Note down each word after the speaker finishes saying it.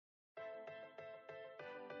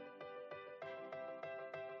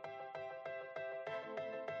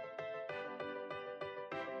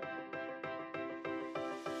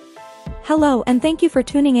Hello and thank you for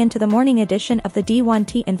tuning in to the morning edition of the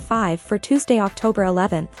D1T and 5 for Tuesday, October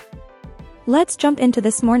 11th. Let's jump into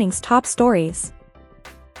this morning's top stories.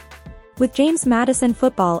 With James Madison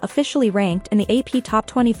football officially ranked in the AP Top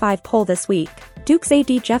 25 poll this week, Duke's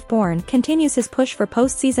AD Jeff Bourne continues his push for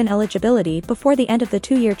postseason eligibility before the end of the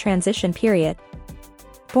two-year transition period.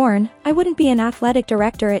 Bourne, I wouldn't be an athletic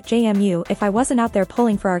director at JMU if I wasn't out there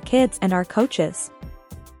pulling for our kids and our coaches.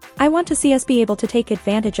 I want to see us be able to take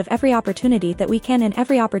advantage of every opportunity that we can and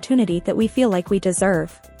every opportunity that we feel like we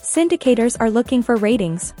deserve. Syndicators are looking for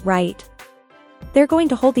ratings, right? They're going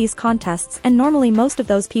to hold these contests and normally most of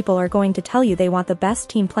those people are going to tell you they want the best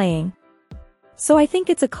team playing. So I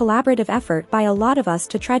think it's a collaborative effort by a lot of us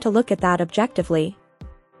to try to look at that objectively.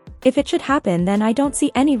 If it should happen, then I don't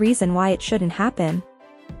see any reason why it shouldn't happen.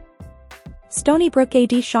 Stony Brook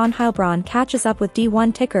AD Sean Heilbronn catches up with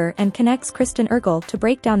D1 Ticker and connects Kristen Ergel to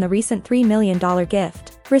break down the recent $3 million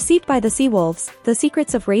gift received by the Seawolves, the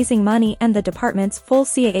secrets of raising money and the department's full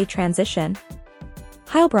CAA transition.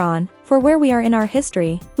 Heilbronn, for where we are in our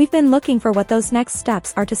history, we've been looking for what those next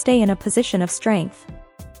steps are to stay in a position of strength.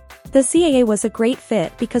 The CAA was a great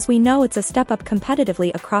fit because we know it's a step up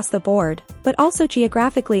competitively across the board, but also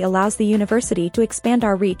geographically allows the university to expand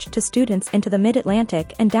our reach to students into the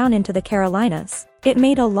Mid-Atlantic and down into the Carolinas. It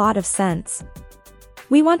made a lot of sense.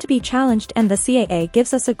 We want to be challenged and the CAA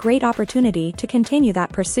gives us a great opportunity to continue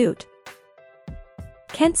that pursuit.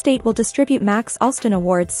 Kent State will distribute Max Alston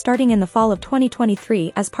Awards starting in the fall of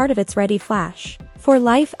 2023 as part of its Ready Flash for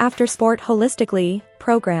Life After Sport Holistically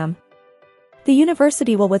program. The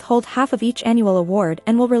university will withhold half of each annual award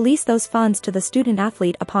and will release those funds to the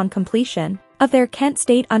student-athlete upon completion of their Kent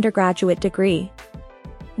State undergraduate degree.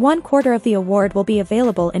 1/4 of the award will be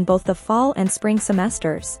available in both the fall and spring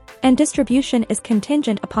semesters, and distribution is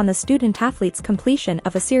contingent upon the student-athlete's completion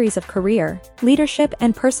of a series of career, leadership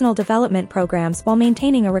and personal development programs while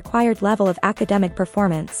maintaining a required level of academic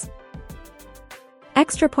performance.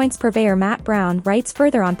 Extra Points purveyor Matt Brown writes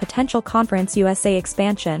further on potential Conference USA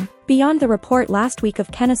expansion, beyond the report last week of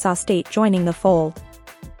Kennesaw State joining the fold.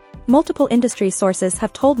 Multiple industry sources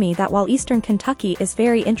have told me that while Eastern Kentucky is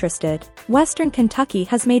very interested, Western Kentucky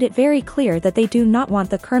has made it very clear that they do not want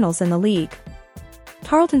the Colonels in the league.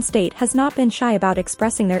 Tarleton State has not been shy about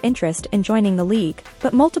expressing their interest in joining the league,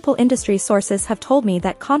 but multiple industry sources have told me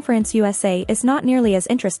that Conference USA is not nearly as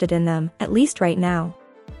interested in them, at least right now.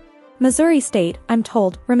 Missouri State, I'm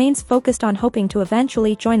told, remains focused on hoping to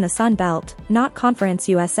eventually join the Sun Belt, not Conference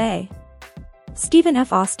USA. Stephen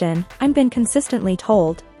F. Austin, I've been consistently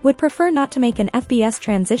told, would prefer not to make an FBS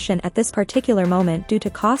transition at this particular moment due to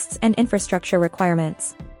costs and infrastructure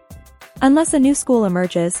requirements. Unless a new school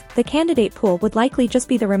emerges, the candidate pool would likely just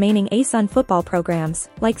be the remaining ASUN football programs,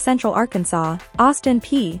 like Central Arkansas, Austin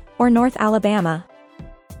Peay, or North Alabama.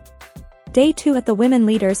 Day 2 at the Women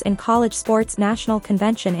Leaders in College Sports National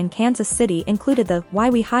Convention in Kansas City included the Why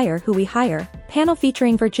We Hire Who We Hire panel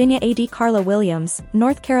featuring Virginia AD Carla Williams,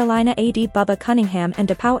 North Carolina AD Bubba Cunningham and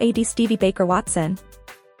DePaul AD Stevie Baker Watson.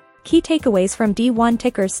 Key takeaways from D1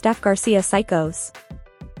 Ticker's Steph Garcia Psychos.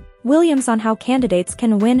 Williams on how candidates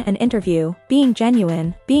can win an interview. Being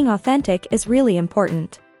genuine, being authentic is really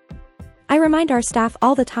important. I remind our staff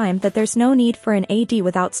all the time that there's no need for an AD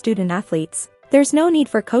without student athletes. There's no need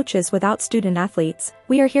for coaches without student athletes.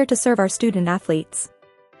 We are here to serve our student athletes.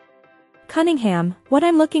 Cunningham, what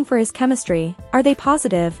I'm looking for is chemistry. Are they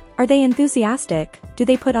positive? Are they enthusiastic? Do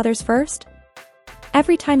they put others first?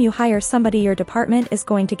 Every time you hire somebody, your department is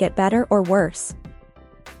going to get better or worse.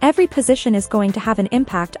 Every position is going to have an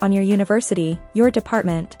impact on your university, your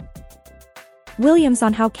department. Williams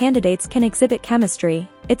on how candidates can exhibit chemistry.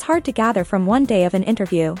 It's hard to gather from one day of an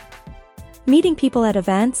interview. Meeting people at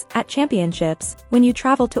events, at championships, when you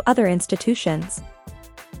travel to other institutions.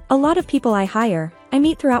 A lot of people I hire, I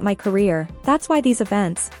meet throughout my career. That's why these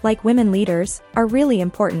events, like Women Leaders, are really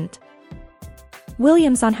important.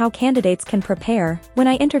 Williams on how candidates can prepare. When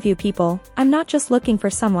I interview people, I'm not just looking for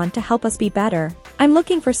someone to help us be better. I'm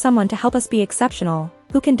looking for someone to help us be exceptional,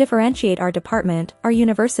 who can differentiate our department, our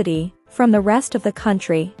university, from the rest of the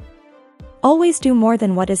country. Always do more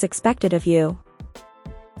than what is expected of you.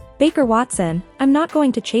 Baker Watson, I'm not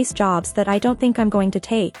going to chase jobs that I don't think I'm going to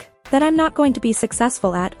take, that I'm not going to be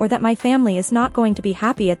successful at, or that my family is not going to be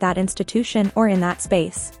happy at that institution or in that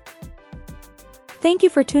space. Thank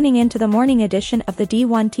you for tuning in to the morning edition of the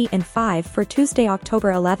D1T and 5 for Tuesday,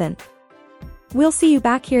 October 11th. We'll see you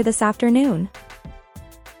back here this afternoon.